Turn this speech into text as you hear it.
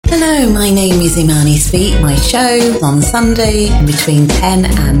Hello, my name is Imani Speak. My show's on Sunday between 10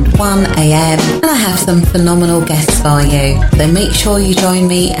 and 1 a.m. and I have some phenomenal guests for you. So make sure you join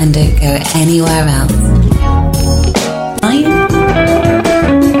me and don't go anywhere else.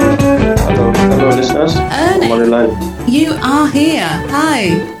 Hello listeners. Ernest, you are here.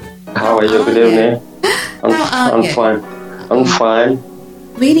 Hi. How are you? Good evening. I'm fine. I'm fine.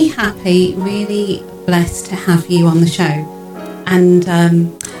 Really happy, really blessed to have you on the show. And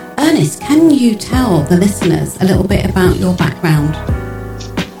Ernest, can you tell the listeners a little bit about your background?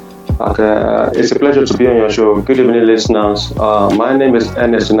 Okay, it's a pleasure to be on your show. Good evening, listeners. My name is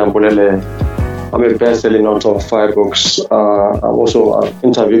Ernest Enabulele. I'm a best-selling author of 5 books. I'm also an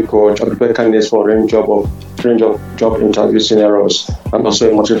interview coach. I prepare candidates for a range of job interview scenarios. I'm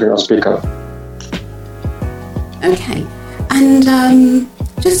also a motivational speaker. Okay, and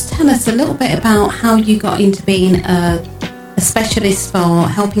just tell us a little bit about how you got into being a specialist for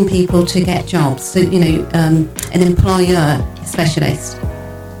helping people to get jobs. So, an employer specialist.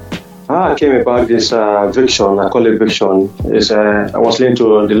 I came about this Viction. I call it Viction. I was linked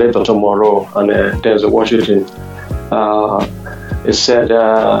to the late Dr. Monroe and Denzel Washington. It said,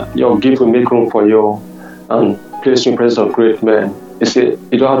 your gift will make room for you and place you in presence of great men. It said,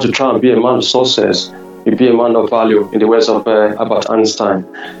 you don't have to try and be a man of success. You be a man of value, in the words of Albert Einstein.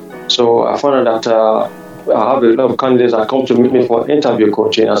 So I found out that I have a lot of candidates that come to meet me for interview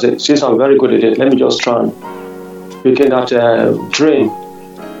coaching. I said, since I'm very good at it, let me just try and begin that dream.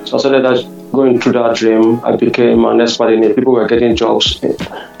 So I started going through that dream. I became an expert in it. People were getting jobs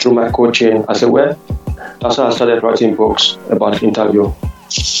through my coaching. I said, well, that's how I started writing books about interview.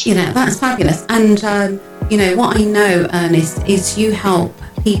 That's fabulous. And, what I know, Ernest, is you help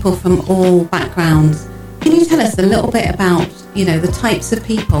people from all backgrounds. Can you tell us a little bit about, the types of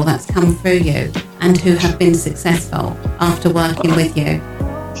people that's come through you and who have been successful after working with you?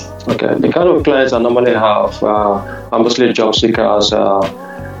 Okay, the kind of clients I normally have are mostly job seekers,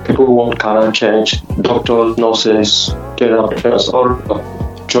 people who want career change, doctors, nurses, general practitioners, or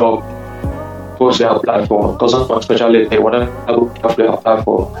job posts they apply for. Because that's my specialty, whatever I apply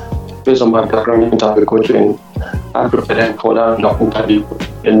for. Based on my background in interview coaching, I prepare them for that interview.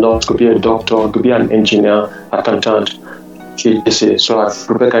 A nurse could be a doctor, could be an engineer, accountant, etc. So I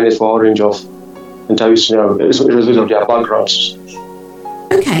prepare candidates for a range of interview scenarios, irrespective of their backgrounds.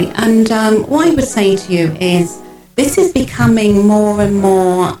 Okay, and what I would say to you is this is becoming more and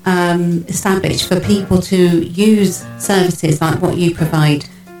more established for people to use services like what you provide.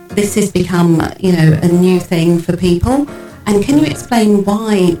 This has become, a new thing for people. And can you explain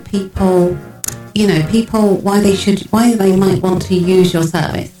why why they might want to use your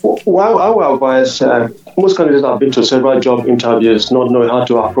service? Well, I would advise most candidates have been to several job interviews, not knowing how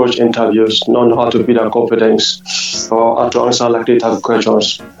to approach interviews, not know how to build their confidence, or how to answer likely type of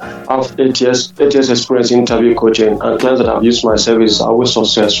questions. I have 8 years experience in interview coaching, and clients that have used my service are always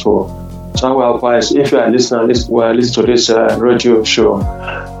successful. So I would advise, if you are listening to this radio show,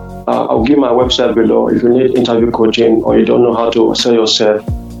 I'll give my website below. If you need interview coaching or you don't know how to sell yourself,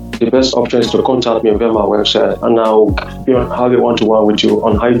 the best option is to contact me via my website, and I'll have a one-to-one with you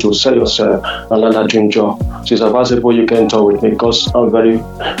on how to sell yourself and land a dream job. So it's advisable you can talk with me because I'm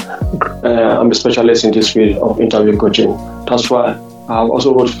a specialist in this field of interview coaching. That's why I've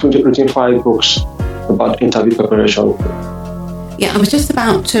also written 5 books about interview preparation. Yeah, I was just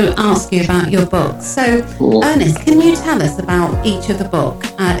about to ask you about your book. So, Ernest, can you tell us about each of the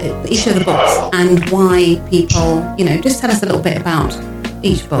books and why people, just tell us a little bit about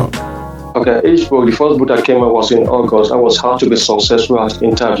each book. Okay, each book, the first book that came out was in August. That was How to Be Successful at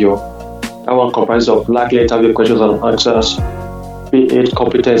Interview. That one comprises of likely interview questions and answers, be it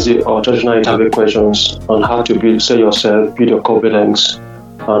competency or traditional interview questions on how to sell yourself, build your confidence,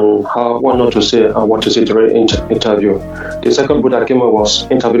 and what not to say and what to say during interview. The second book that came out was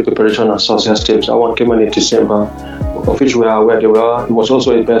Interview Preparation and Success Tips. That one came out in December, of which we are aware it was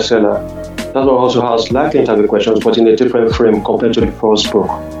also a bestseller. That one also has likely interview questions, but in a different frame compared to the first book.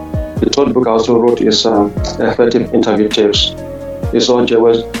 The third book I also wrote is Effective Interview Tips. It's all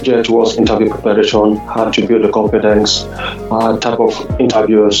geared towards interview preparation, how to build the confidence, type of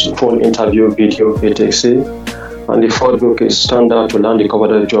interviews, phone interview, video, etc. And the fourth book is Standard to Land the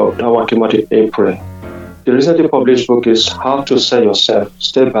Coveted Job. That one came out in April. The recently published book is How to Sell Yourself,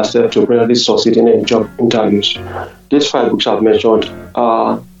 Step by Step to Brilliantly Succeed in Job Interviews. These 5 books I've mentioned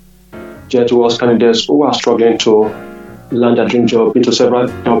are geared towards candidates who are struggling to land a dream job into several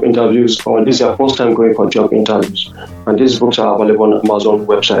job interviews, or this is their first time going for job interviews. And these books are available on Amazon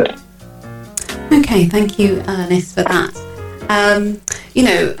website. Okay, thank you, Ernest, for that.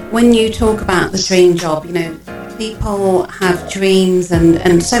 When you talk about the dream job, people have dreams,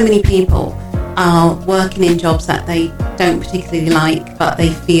 and so many people are working in jobs that they don't particularly like, but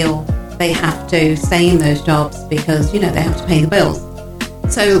they feel they have to stay in those jobs because, they have to pay the bills.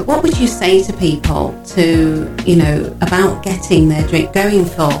 So what would you say to people about getting their dream, going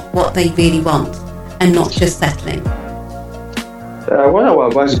for what they really want and not just settling? What I would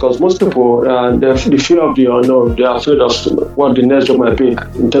advise, because most people, the fear of the unknown, they are afraid of what the next job might be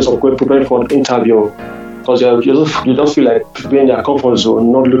in terms of preparing for an interview, because you don't feel like being in their comfort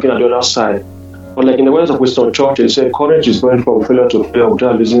zone, not looking at the other side. But like in the words of Winston Churchill, they say courage is going from failure to failure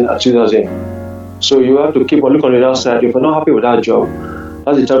without losing enthusiasm. So you have to keep on looking on the other side. If you're not happy with that job,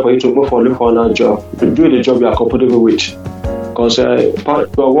 that's the time for you to look for another job. Do the job you are comfortable with, because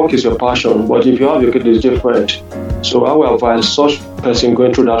your work is your passion. But if you have your kid, it's different. So I will advise such person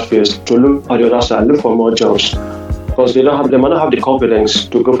going through that phase to look at the other side, look for more jobs, because they might not have the confidence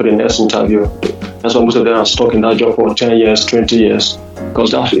to go for the next interview. That's why most of them are stuck in that job for 10 years, 20 years, because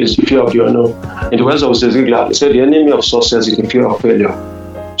that is the fear of the unknown. In the words of Ziegler, they say the enemy of success is the fear of failure.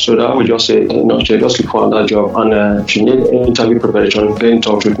 So that would just say, just look for another job, and if you need interview preparation, get in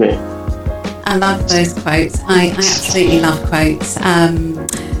touch with me. I love those quotes. I absolutely love quotes.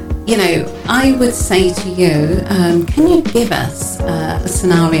 I would say to you, can you give us a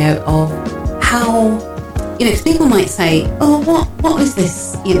scenario of how, because people might say, what is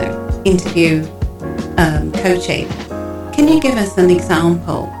this, interview coaching? Can you give us an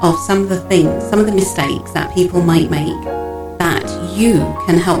example of some of the things, some of the mistakes that people might make that you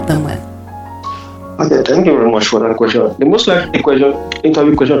can help them with? Okay, thank you very much for that question. The most likely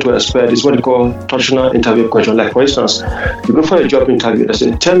interview question to expect is what we call traditional interview question. Like, for instance, you go for a job interview, they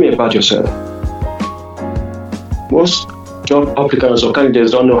say, tell me about yourself. Most job applicants or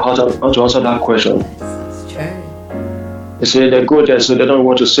candidates don't know how to answer that question. That's true. They say they go there, so they don't know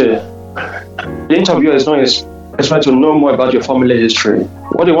what to say. The interviewer is not expected to know more about your family history.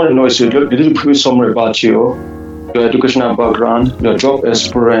 What they want to know is a little brief summary about you, your educational background, your job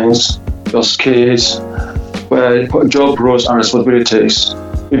experience, your skills, job roles and responsibilities.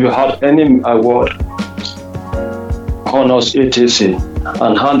 If you had any award, honors, etc.,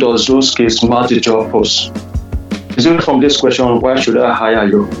 and how does those skills match the job post? Is it from this question, why should I hire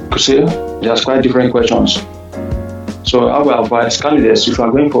you? You see, there's quite different questions. So I will advise candidates, if you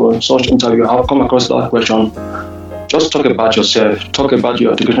are going for such interview, have come across that question, just talk about yourself, talk about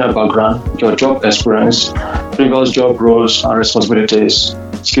your educational background, your job experience, previous job roles and responsibilities,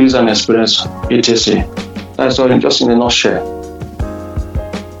 skills and experience, etc. That's all, just in a nutshell.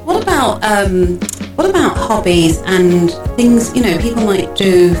 What about hobbies and things? People might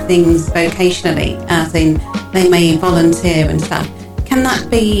do things vocationally, as in they may volunteer and stuff. Can that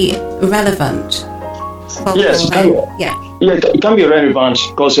be relevant? Yes, it can be relevant,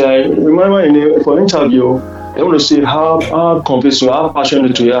 because remember for an interview, they want to see how convinced you are, how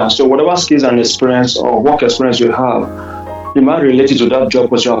passionate you are. So whatever skills and experience or work experience you have, you might relate it to that job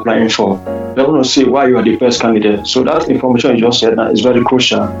that you're applying for. They want to see why you are the best candidate. So that information you just said now is very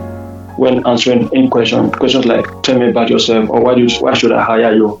crucial when answering in questions like, tell me about yourself, or why should I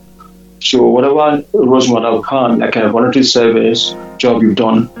hire you? So whatever roles you have had, like a voluntary service job you've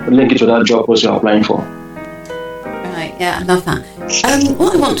done, link it to that job that you're applying for. Right, yeah, I love that.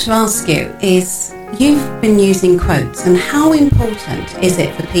 What I want to ask you is, you've been using quotes, and how important is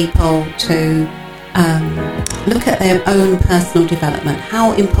it for people to look at their own personal development?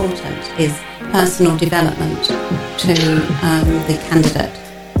 How important is personal development to the candidate?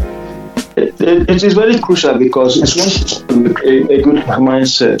 It is very crucial, because it's a good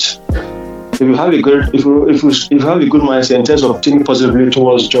mindset. If you have a good mindset in terms of thinking positively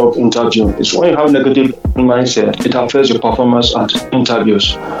towards job interview, it's when you have a negative mindset, it affects your performance at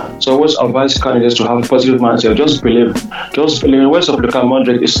interviews. So I always advise candidates to have a positive mindset. Just believe. In words of Luka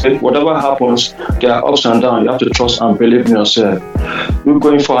Modric, it said, whatever happens, there are ups and downs. You have to trust and believe in yourself. You're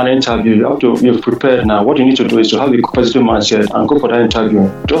going for an interview, you're prepared now. What you need to do is to have a positive mindset and go for that interview.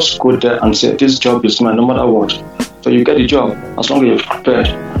 Just go there and say, this job is mine no matter what. So you get the job as long as you're prepared.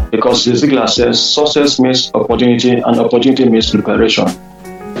 Because Ziegler says success means opportunity and opportunity means preparation.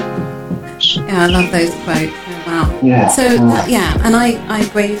 Yeah, I love those quotes. Oh, wow. Yeah. So, and I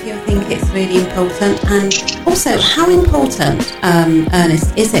agree with you. I think it's really important. And also, how important,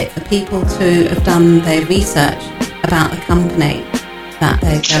 Ernest, is it for people to have done their research about the company that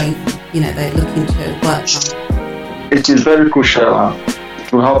they're they're looking to work on? It is very crucial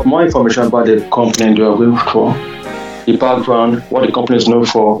to have more information about the company they are going for, the background, what the company is known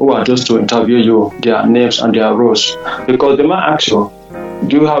for, who are those to interview you, their names and their roles. Because they might ask you,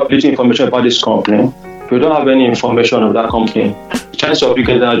 do you have little information about this company? If you don't have any information of that company, the chance of you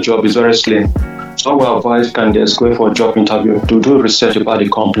getting that job is very slim. So I will advise candidates going for a job interview to do research about the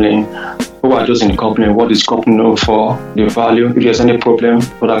company, who are those in the company, what is the company known for, the value, if there's any problem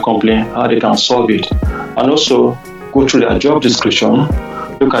for that company, how they can solve it. And also go through their job description,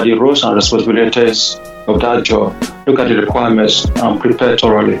 look at the roles and responsibilities of that job, look at the requirements and prepare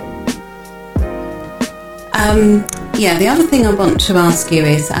thoroughly. The other thing I want to ask you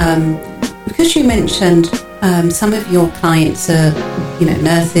is, because you mentioned some of your clients are,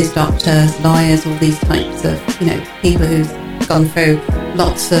 nurses, doctors, lawyers, all these types of, people who've gone through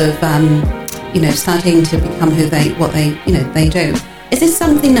lots of, studying to become what they do. Is this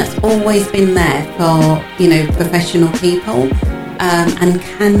something that's always been there for, professional people? And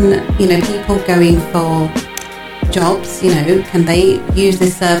can, people going for jobs, can they use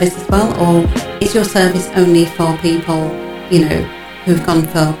this service as well? Or is your service only for people, who've gone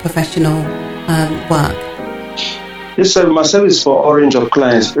for professional work? Yes, sir. My service is for a range of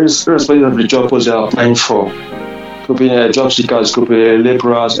clients, irrespective of the job post they are applying for. Could be job seekers, could be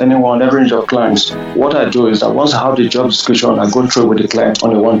laborers, anyone, every range of clients. What I do is that once I have the job description, I go through with the client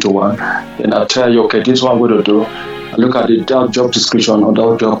on a one-to-one. Then I tell you, okay, this is what I'm going to do. I look at the job description or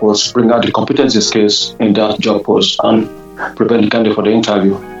that job post, bring out the competency skills in that job post, and prepare the candidate for the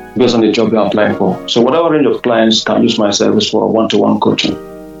interview based on the job they're applying for. So whatever range of clients can use my service for one-to-one coaching.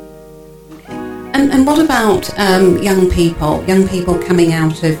 And what about young people coming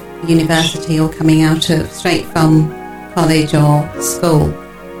out of university or coming out of straight from college or school?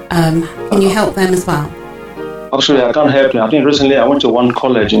 Can you help them as well? Actually, I can't help them. I think recently I went to one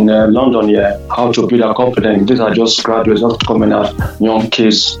college in London here, how to build a confidence. These are just graduates, not coming out, young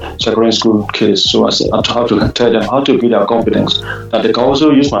kids, secondary school kids. So I have to tell them how to build their confidence, that they can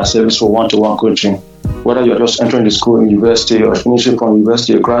also use my service for one-to-one coaching. Whether you're just entering the school, university, or finishing from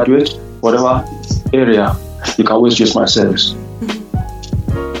university, a graduate, whatever area, you can always use my service.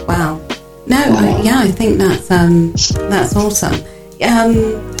 Mm-hmm. Wow. I think that's awesome.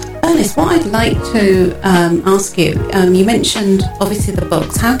 Ernest, what I'd like to ask you, you mentioned obviously the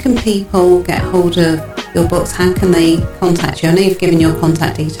books. How can people get hold of your books? How can they contact you? I know you've given your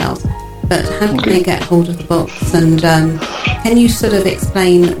contact details, but how can they get hold of the books? And can you sort of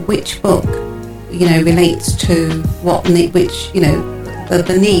explain which book, relates to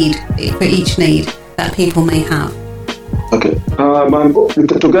the need for each need that people may have? Okay. My book, to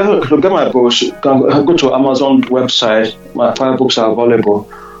get my books, you can go to Amazon website. My 5 books are available.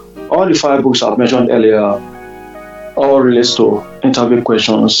 All the 5 books I've mentioned earlier all relates to interview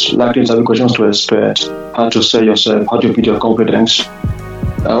questions, like interview questions to expert, how to sell yourself, how to build your confidence.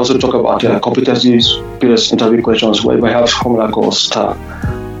 I also talk about competencies-based interview questions where I have a formula called STAR.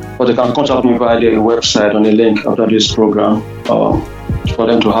 But they can contact me via the website on the link after this program for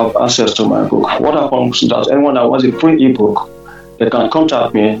them to have access to my book. What happens is that anyone that wants a free ebook, they can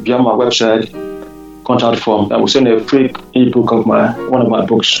contact me via my website contact form. I will send a free ebook of one of my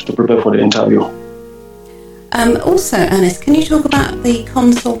books to prepare for the interview. Also, Ernest, can you talk about the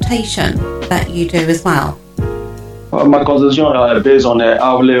consultation that you do as well? My consultation are based on an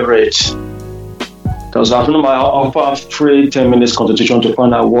hourly rate. Because I offer free 10 minutes consultation to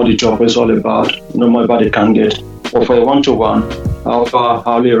find out what the job is all about, know more about the candidate. Or for a one-to-one, I offer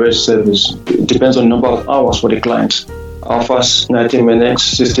hourly rate service. It depends on the number of hours for the client. I offer 90 minutes,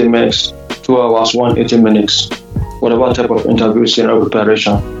 60 minutes, 2 hours, 180 minutes, whatever type of interview is in our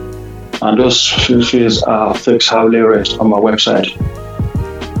preparation. And those fees are fixed hourly rate on my website.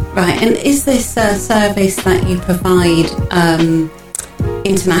 Right, and is this a service that you provide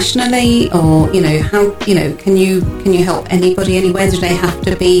internationally, or how can you help anybody anywhere? Do they have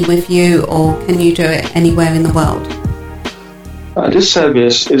to be with you, or can you do it anywhere in the world? This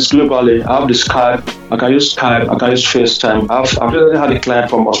service is globally. I have the Skype. I can use Skype. I can use FaceTime. I've already had a client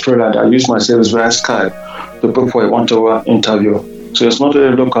from Australia that used my service via Skype to book for a one-to-one interview. So it's not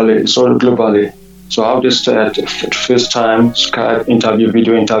only locally, it's all globally. So I have this FaceTime, Skype interview,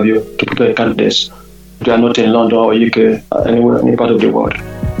 video interview to prepare candidates. They are not in London or UK, anywhere, any part of the world.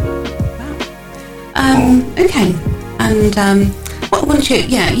 Okay. And what want you?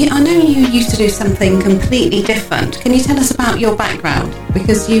 I know you used to do something completely different. Can you tell us about your background?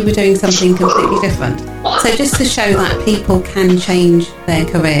 Because you were doing something completely different. So just to show that people can change their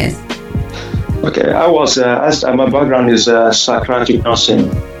careers. Okay, my background is psychiatric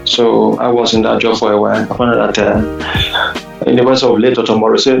nursing. So I was in that job for a while. I found out that in the words of later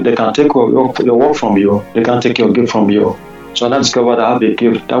tomorrow, say they can take your work from you, they can take your gift from you. So I discovered I have a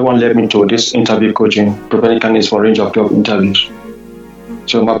gift. That one led me to this interview coaching, preparing candidates for a range of job interviews.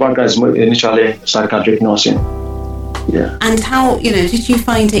 So my background is initially psychiatric nursing. Yeah. And how, did you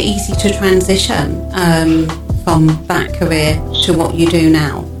find it easy to transition from that career to what you do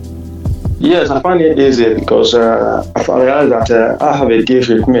now? Yes, I find it easy because I realized that I have a gift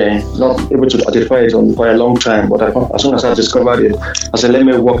with me, not able to identify it for a long time, but as soon as I discovered it, I said, let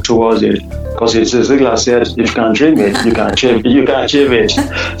me work towards it. Because it's as I said, if you can dream it, you can achieve it.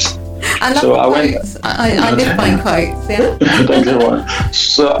 I love I live by quotes, yeah. Thank you.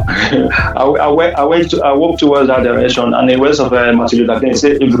 So I walked towards that direction, and the words of Martin Luther King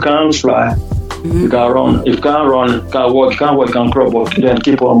said, if you can't fly, you can run. If you can't run, you can walk. You can't walk, you can crawl, but then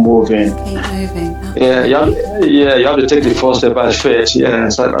keep on moving. Keep moving. Yeah, you have to take the first step by faith. Yeah,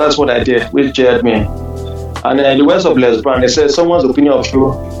 so that's what I did, which cheered me. And in the words of Les Brown, they said, someone's opinion of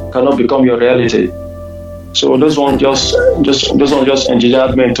you cannot become your reality. So those ones just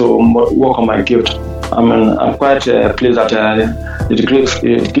engineered me to work on my gift. I mean, I'm quite pleased that the gift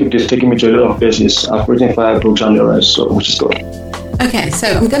is taking me to a lot of places. I've written 5 books and the rest, so which is good. Okay, so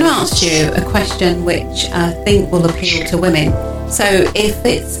I'm going to ask you a question which I think will appeal to women. So if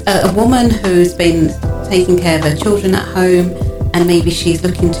it's a woman who's been taking care of her children at home and maybe she's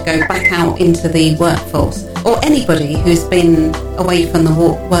looking to go back out into the workforce, or anybody who's been away from the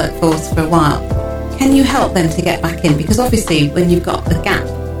workforce for a while, can you help them to get back in? Because obviously when you've got a gap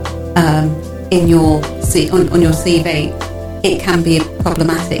in your on your CV, it can be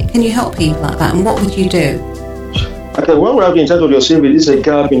problematic. Can you help people like that, and what would you do? Okay, when we have the intent of your CV, this is a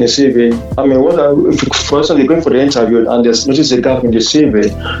gap in the CV. I mean, if for instance you're going for the interview and there's notice a gap in the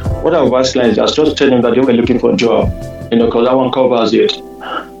CV, what I would advise clients is just tell them that they were looking for a job, because that one covers it.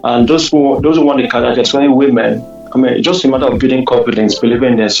 And those who want the career, especially women, I mean, it's just a matter of building confidence,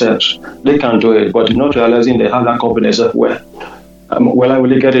 believing in themselves. They can do it, but not realizing they have that confidence of I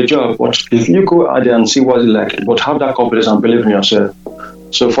will get a job. But if you go out there and see what it's like, but have that confidence and believe in yourself.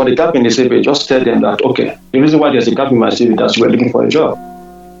 So for the gap in the CV, just tell them that, okay, the reason why there's a gap in my CV is that we're looking for a job.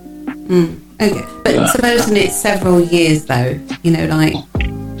 Okay, but supposing it's several years though, like,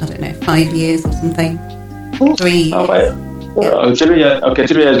 I don't know, 5 years or something, 3 years. Okay,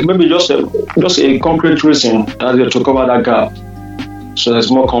 3 years. Maybe just a concrete reason to cover that gap. So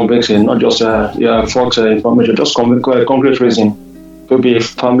it's more convincing, not just false information, just concrete reason. Could be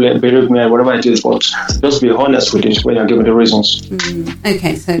family, bereavement, whatever it is, but just be honest with it when you're given the reasons.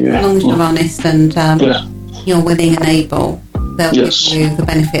 Okay, so as long as you're honest and you're willing and able, they'll give you the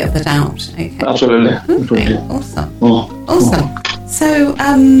benefit of the doubt. Okay. Absolutely. Okay. Awesome. Awesome. So,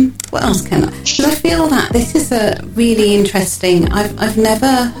 what else can I? Because I feel that this is a really interesting. I've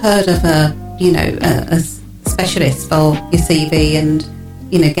never heard of a specialist for your CV and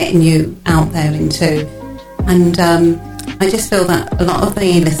getting you out there into, and I just feel that a lot of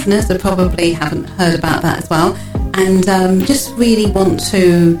the listeners probably haven't heard about that as well, and just really want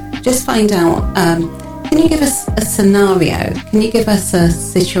to just find out. Can you give us a scenario? Can you give us a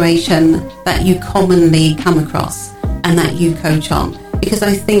situation that you commonly come across and that you coach on? Because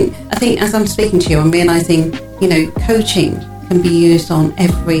I think as I'm speaking to you, I'm realising, coaching can be used on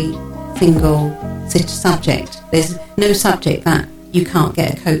every single subject. There's no subject that you can't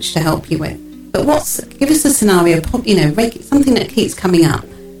get a coach to help you with. But give us a scenario, something that keeps coming up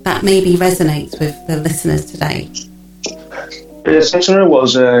that maybe resonates with the listeners today. The scenario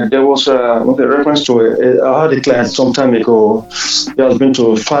was there was a reference to I had a client some time ago. He has been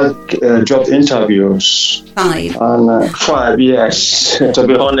to 5 job interviews. 5. And 5, yes. To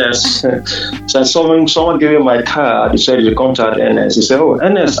be honest, so someone gave him my card. He said you contact Ernest. He said, "Oh,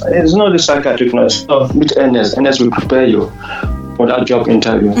 Ernest, it's not the psychiatric nurse. Meet Ernest. Ernest will prepare you for that job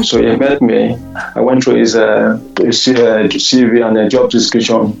interview." So he met me. I went through his CV and job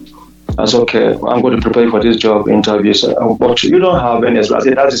description. I said, okay, I'm going to prepare for this job interview. So, but you don't have any. I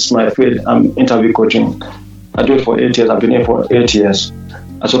said, that is my field. I'm interview coaching. I do it for 8 years. I've been here for 8 years.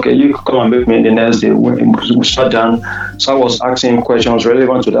 I said, okay, you come and meet me the next day. We sat down. So I was asking questions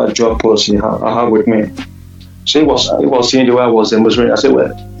relevant to that job post I have with me. So he was seeing the way I was demonstrating. I said,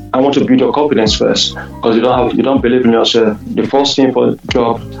 well, I want to build your confidence first, because you don't believe in yourself. The first thing for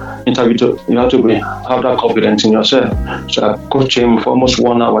job interview, you have to have that confidence in yourself. So I coached him for almost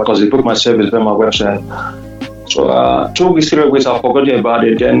 1 hour because he booked my service on my website. So 2 weeks, 3 weeks, I forgot about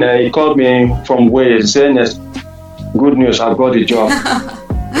it. Then he called me from Wales saying, "Good news, I've got the job."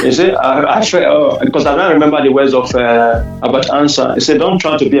 He said, I felt, because I don't remember the words of about answer. He said, "Don't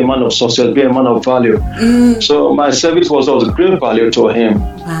try to be a man of success, be a man of value." So my service was of great value to him.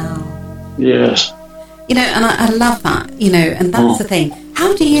 Wow. Yes. And I love that, and that's the thing.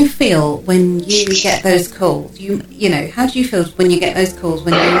 How do you feel when you get those calls? How do you feel when you get those calls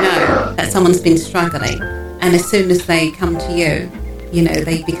when you know that someone's been struggling, and as soon as they come to you,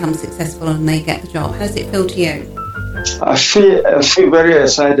 they become successful and they get the job? How does it feel to you? I feel very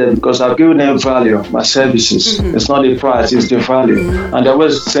excited because I've given them value, my services. Mm-hmm. It's not the price, it's the value. Mm-hmm. And they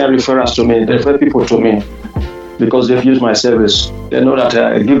always send referrals to me, they refer people to me because they've used my service. They know that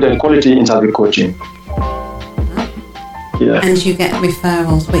I give them quality interview coaching. Yeah. And you get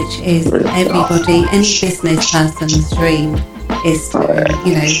referrals, which is everybody, any business person's dream is to,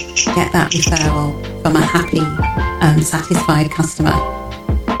 get that referral from a happy, satisfied customer.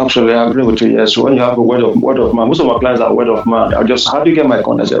 Absolutely, I agree with you. Yes, when you have a word of mouth, most of my clients are word of mouth. I just, how do you get my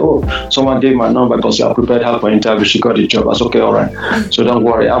contact? I say, someone gave my number because I prepared her for an interview. She got the job. I said, okay, all right. So don't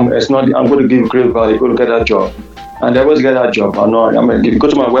worry. I'm going to give great value. Go to get that job. And they always get that job. If you go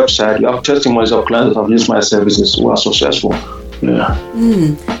to my website, you have testimonies of clients that have used my services who are successful. Yeah.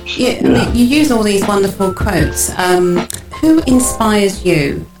 You use all these wonderful quotes. Who inspires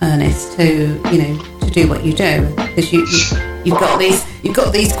you, Ernest, to do what you do? Because you've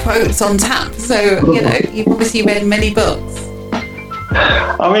got these quotes on tap. So you've obviously read many books.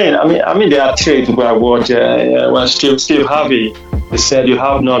 I mean, there are three people I watch. Steve Harvey, he said, "You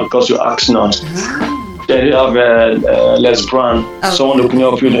have not because you ask not." Then you have Les Brown, someone looking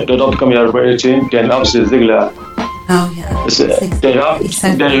up you, they don't become your reality. Then obviously Ziegler. Oh yeah.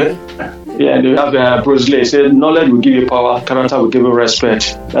 Then you have Bruce Lee. He said, "Knowledge will give you power, character will give you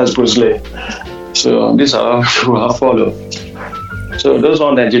respect." That's Bruce Lee. So these are who I follow. So those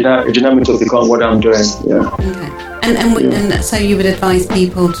ones that engineer me to become what I'm doing. Yeah. Okay. And so you would advise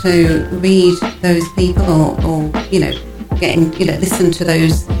people to read those people, or listen to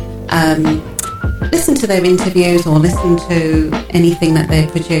those. Listen to their interviews or listen to anything that they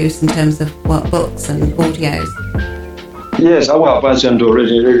produce in terms of books and audios. Yes, I will advise them to read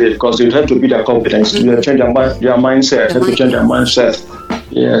it because you have to be their competence, change their mindset, have to change their mindset.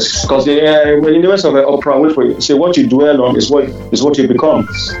 Yes, because in the rest of Oprah Winfrey, say what you dwell on is what you become.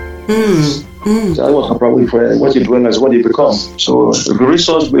 So that was Oprah Winfrey. What you dwell on is what you become. So if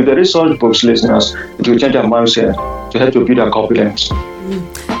the research books, listeners, it will change their mindset to help to build their competence.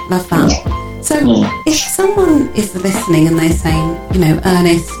 Love that. So if someone is listening and they're saying,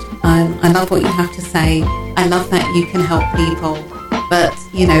 Ernest, I love what you have to say. I love that you can help people, but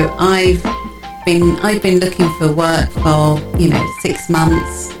I've been looking for work for 6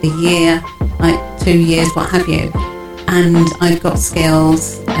 months, a year, 2 years, what have you, and I've got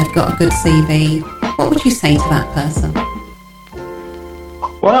skills, I've got a good CV. What would you say to that person?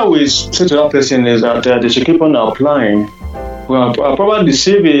 What I always say to that person is that they should keep on applying. Well, probably the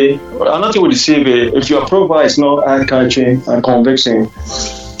CV, another thing with the CV, if your profile is not eye-catching and convincing,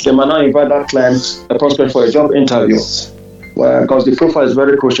 they might not invite that client, a prospect, for a job interview. Well, because the profile is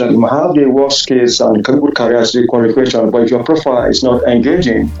very crucial. You might have the work skills and good career qualification, but if your profile is not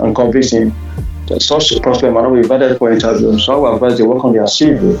engaging and convincing, such a prospect might not be invited for interview. So I would advise they work on their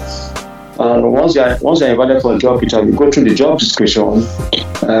CV. And once they're invited for a job interview, go through the job description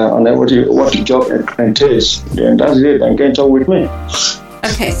and then what the job entails. Then that's it. And get in touch with me.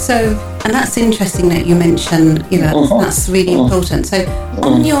 Okay, so and that's interesting that you mentioned. That's really important. So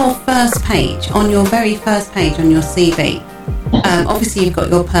on your very first page on your CV, obviously you've got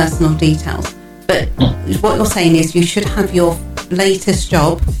your personal details, but what you're saying is you should have your latest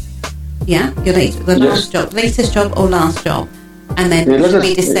job. Yeah, latest job or last job, and then it should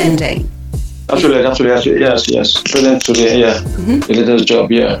be descending. Absolutely, yes. Present today, the latest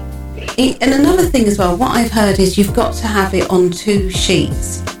job, yeah. And another thing as well, what I've heard is you've got to have it on 2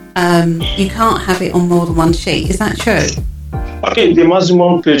 sheets. You can't have it on more than 1 sheet. Is that true? Okay, the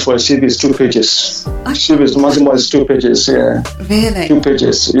maximum page for a CV is 2 pages. The maximum is 2 pages, yeah. Really? 2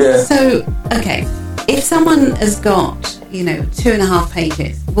 pages, yeah. So, okay, if someone has got, 2.5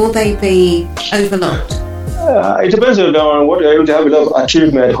 pages, will they be overlooked? It depends on what you're able to have a lot of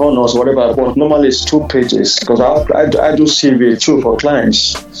achievement, honors, whatever, but normally it's 2 pages because I do CV too for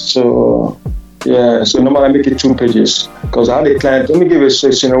clients. So, so normally I make it 2 pages because I had a client, let me give you a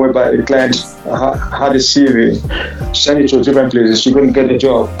scenario whereby a client had a CV, sent it to different places, she couldn't get the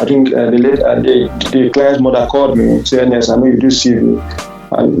job. I think the client's mother called me, saying, "Yes, I know you do CV.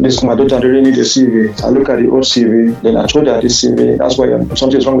 And this, my daughter really need a CV." I look at the old CV, then I told her this CV, that's why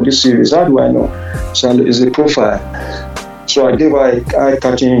something's wrong with this CV. So how do I know? So it's a profile. So I gave her a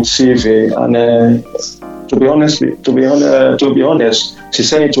eye-catching CV, and to be honest, she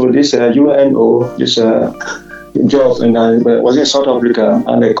sent it to this UNO, this job, and I was in South Africa,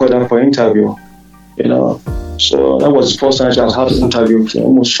 and they called her for interview. So that was the first time I had an interview for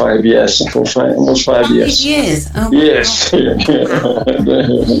almost 5 years. Almost 5 years. 5 years? Oh, yes.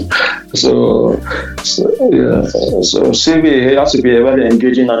 So CV has to be very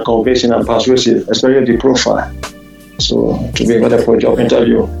engaging and convincing and persuasive, especially the profile. So to be ready for a job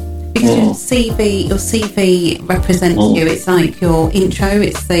interview. Because your CV represents you. It's like your intro.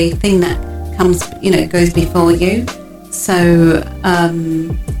 It's the thing that comes, goes before you. So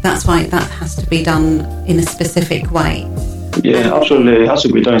that's why that has to be done in a specific way. Yeah, absolutely. It has to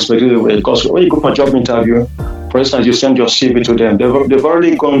be done in a specific way. Because when you go for a job interview, for instance, you send your CV to them. They've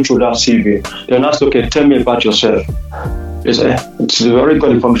already gone through that CV. They're asked, okay, tell me about yourself. It's very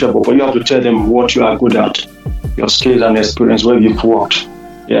good information, but you have to tell them what you are good at, your skills and experience, where you've worked.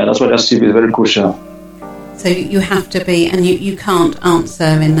 Yeah, that's why that CV is very crucial. So you have to be, and you can't answer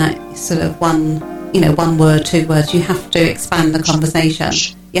in that sort of one word, 2 words. You have to expand the conversation.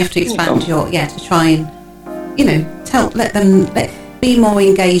 You have to expand to try and, be more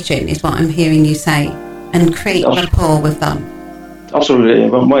engaging is what I'm hearing you say, and create rapport with them. Absolutely,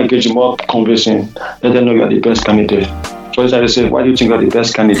 more engaging, more convincing. Let them know you are the best candidate. So they say, why do you think you are the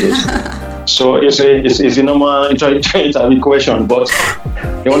best candidate? So it's a normal interview question, but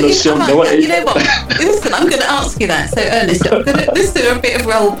they want to see. You know what? Listen, I'm going to ask you that. So Ernest, let's do a bit of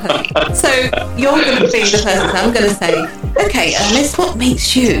role play. So you're going to be the person. I'm going to say, okay, Ernest, what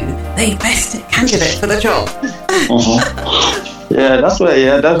makes you the best candidate for the job? Yeah, that's why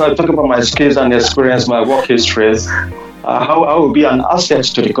I talk about my skills and experience, my work history, how I will be an asset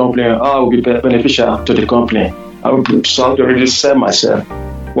to the company, how I will be beneficial to the company. I will to really sell myself.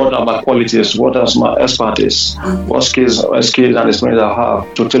 What are my qualities? What is my expertise? What skills and experience I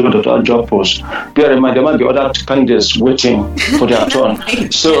have to take to that job post? Bear in mind, there might be other candidates waiting for their turn.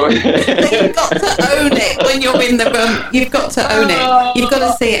 So you've got to own it when you're in the room. You've got to own it. You've got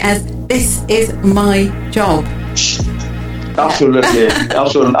to see it as, this is my job. Absolutely.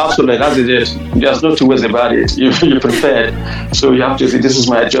 That is it. There's no two ways about it. You're prepared. So you have to say, this is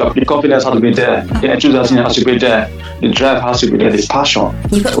my job. The confidence has to be there. The enthusiasm has to be there. The drive has to be there. The passion.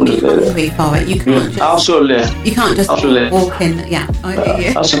 You've got to be hungry for it. You can't just... Absolutely. You can't just walk in. Yeah, I hear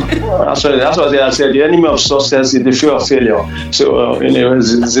you. Absolutely. That's what I said. The enemy of success is the fear of failure. So,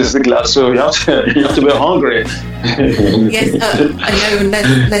 so you have to be hungry. Yes, I know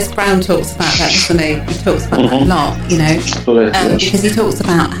Les Brown talks about that, doesn't he? He talks about that a lot, because he talks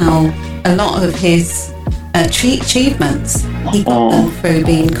about how a lot of his achievements, he got them through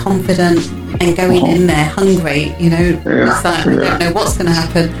being confident and going in there hungry, it's like, I don't know what's going to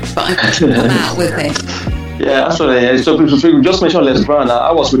happen, but I'm going to come out with it. Yeah, absolutely. So we just mentioned Les Brown.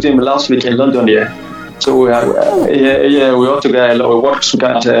 I was with him last week in London here. So we all together. We worked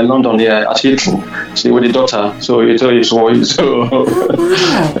together at London here at Heathrow. See, with the daughter. So he told you so.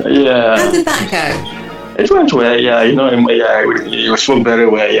 Yeah. How did that go? It went well. Yeah, it spoke very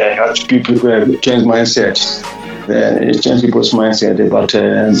well. Yeah, had people change mindset. It changed people's mindset about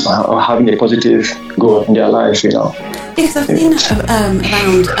having a positive goal in their life. Yes, I've seen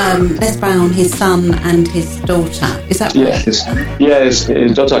around Les Brown, his son and his daughter. Is that right? Yes,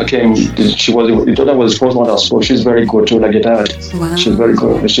 his daughter came. The daughter was the first one that spoke. She's very good too, like your dad. Wow. She's very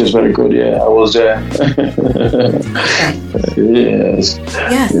good. Yeah, I was there. Yes.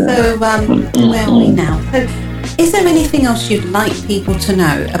 Yeah. So where are we now? So, is there anything else you'd like people to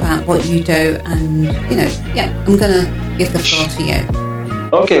know about what you do? And I'm going to give the floor to you.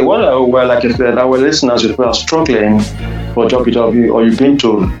 Okay, well, like I said, our listeners, if you are struggling for job interview or you've been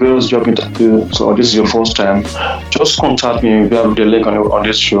to various job interviews, or this is your first time, just contact me via the link on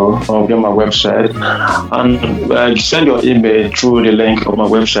this show or via my website, and send your email through the link of my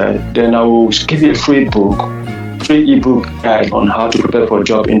website. Then I will give you a free ebook guide on how to prepare for a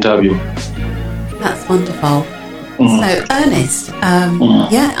job interview. That's wonderful. So, Ernest,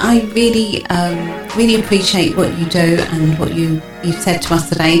 I really appreciate what you do and what you've said to us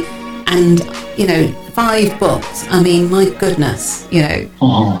today. And, 5 books, I mean, my goodness,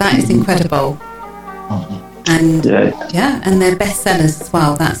 that is incredible. And, and they're bestsellers as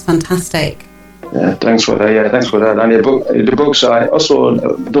well. That's fantastic. Yeah, thanks for that. And the books are also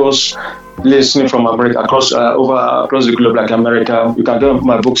those listening from America, across the globe, like America. You can get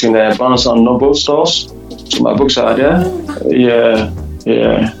my books in Barnes and Noble stores. So my books are there. Yeah.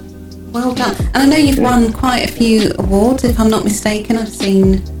 Well done. And I know you've won quite a few awards, if I'm not mistaken. I've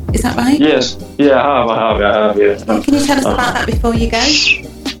seen. Is that right? Yes. Yeah, I have. Yeah. Can you tell us about that before you go?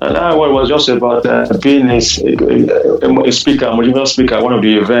 It was just about being a speaker, a motivational speaker at one of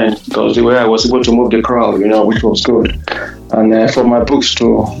the events, because the way I was able to move the crowd, which was good. And for my books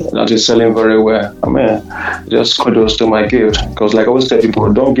too, that is selling very well. I mean, just kudos to my gift, because like I always tell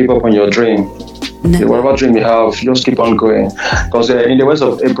people, don't give up on your dream. No. Whatever dream you have, just keep on going. Because in the words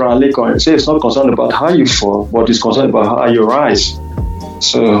of Abraham Lincoln, it says it's not concerned about how you fall, but it's concerned about how you rise.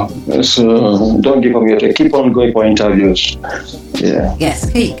 So don't give up your dream. Keep on going for interviews. Yeah. Yes,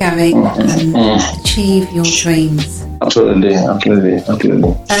 keep going and achieve your dreams. Absolutely.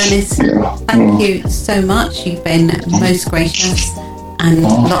 Ernest, thank you so much. You've been most gracious and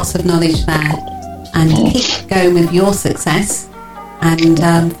lots of knowledge there. And keep going with your success. And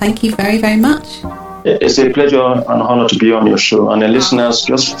thank you very, very much. It's a pleasure and honor to be on your show. And the listeners,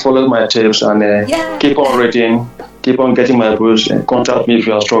 just follow my tips and keep on reading, keep on getting my books, and contact me if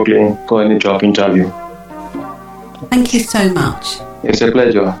you are struggling for any job interview. Thank you so much. It's a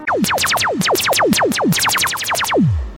pleasure.